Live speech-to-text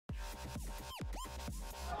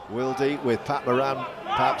Wildy with Pat Moran,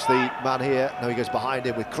 perhaps the man here. No, he goes behind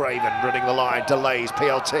him with Craven running the line, delays,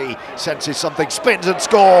 PLT, senses something, spins and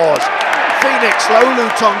scores! Phoenix,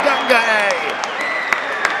 Laulu-Togaga'e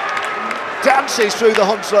dances through the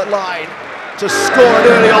Hunslet line to score an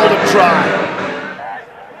early Oldham try.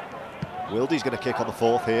 Wildy's going to kick on the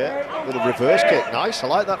fourth here, with a reverse kick, nice, I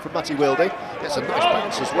like that from Matty Wildy. Gets a nice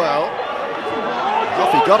bounce as well.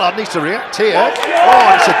 Roughy Goddard needs to react here.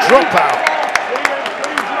 Oh, it's a dropout.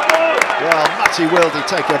 Well, Matty Wildy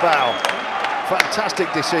take a bow.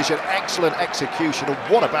 Fantastic decision, excellent execution, and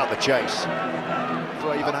what about the chase?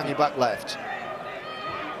 Craven hanging back left.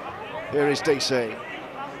 Here is DC.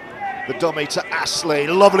 The dummy to Astley,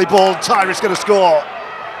 lovely ball, Tyrer's going to score.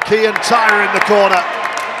 Tyrer in the corner.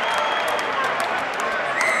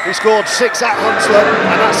 He scored 6 at Hunslet,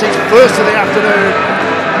 and that's his first of the afternoon.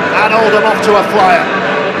 And Oldham off to a flyer.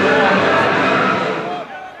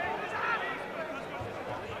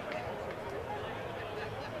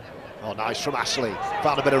 Oh, nice from Astley.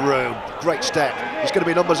 Found a bit of room. Great step. There's going to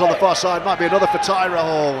be numbers on the far side. Might be another for Tyrer.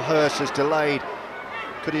 Oh, Hurst has delayed.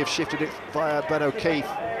 Could he have shifted it via Ben O'Keefe?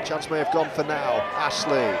 Chance may have gone for now.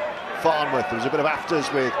 Astley, Farnworth. There was a bit of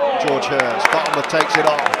afters with George Hurst. Farnworth takes it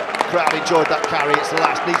on. Crowd enjoyed that carry. It's the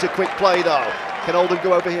last. Needs a quick play though. Can Oldham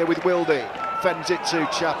go over here with Wildy? Fends it to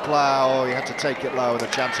Chaplow. Oh, he had to take it low and the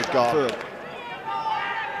chance had gone.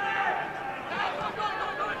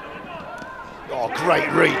 Oh, great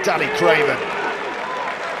read, Danny Craven.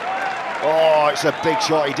 Oh, it's a big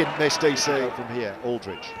shot. He didn't miss DC. From here,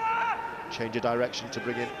 Aldridge. Change of direction to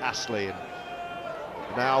bring in Astley. And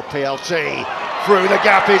now PLT. Through the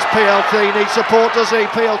gap is PLT. Needs support, does he?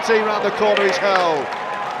 PLT round the corner, he's held.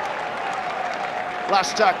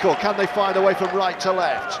 Last tackle. Can they find a way from right to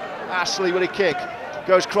left? Astley with a kick.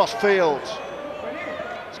 Goes cross field.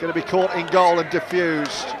 It's going to be caught in goal and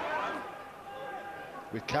diffused.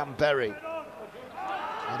 With Cam Berry.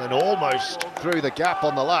 And then almost through the gap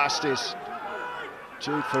on the last is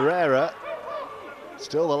Jude Ferreira.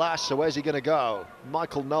 Still the last, so where's he going to go?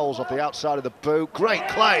 Michael Knowles off the outside of the boot. Great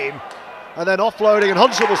claim. And then offloading, and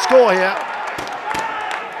Hunslet will score here.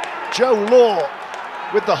 Joe Law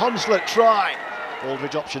with the Hunslet try.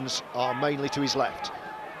 Aldridge options are mainly to his left.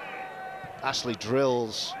 Astley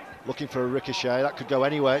drills, looking for a ricochet. That could go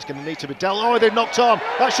anywhere. It's going to need to be dealt. Oh, they've knocked on.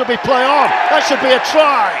 That should be play on. That should be a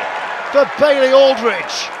try for Bailey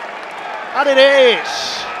Aldridge. And it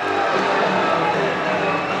is.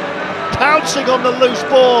 Pouncing on the loose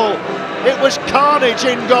ball. It was carnage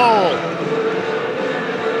in goal.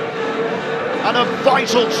 And a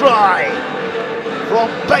vital try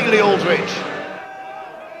from Bailey Aldridge.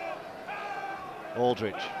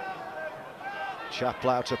 Aldridge.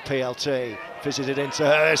 Chaplow to PLT. Fizzes it into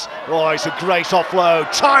Hurst. Oh, it's a great offload.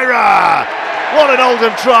 Tyrer! What an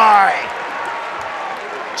Oldham try!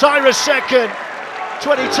 Tyrer's second.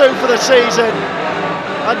 22 for the season.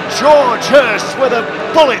 And George Hurst with a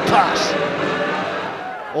bullet pass.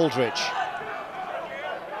 Aldridge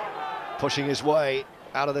pushing his way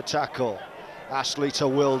out of the tackle. Astley to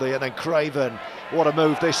Wildy and then Craven. What a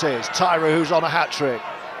move this is. Tyrer, who's on a hat-trick.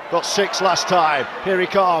 Got 6 last time. Here he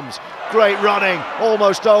comes. Great running.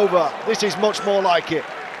 Almost over. This is much more like it.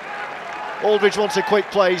 Aldridge wants a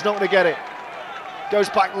quick play. He's not going to get it. Goes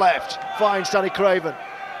back left. Finds Danny Craven.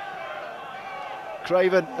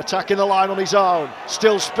 Craven attacking the line on his own,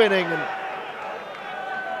 still spinning and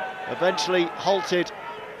eventually halted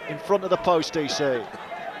in front of the post, DC.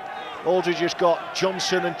 Aldridge has got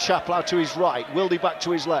Johnson and Chaplow to his right, Wildy back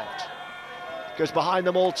to his left. Goes behind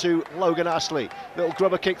them all to Logan Astley. Little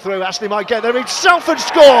grubber kick through, Astley might get there himself and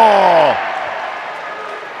score!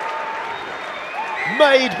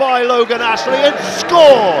 Made by Logan Astley and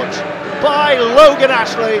scored by Logan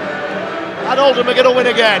Astley. And Oldham are going to win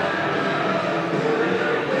again.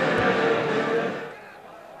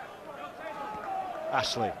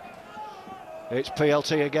 Astley. It's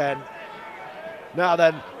PLT again. Now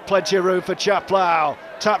then, plenty of room for Chaplow.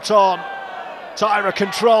 Tapped on. Tyrer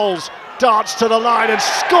controls, darts to the line and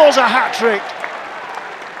scores a hat-trick.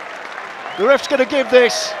 The ref's going to give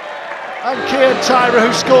this. And Tyrer,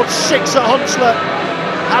 who scored 6 at Hunslet,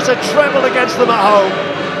 has a treble against them at home.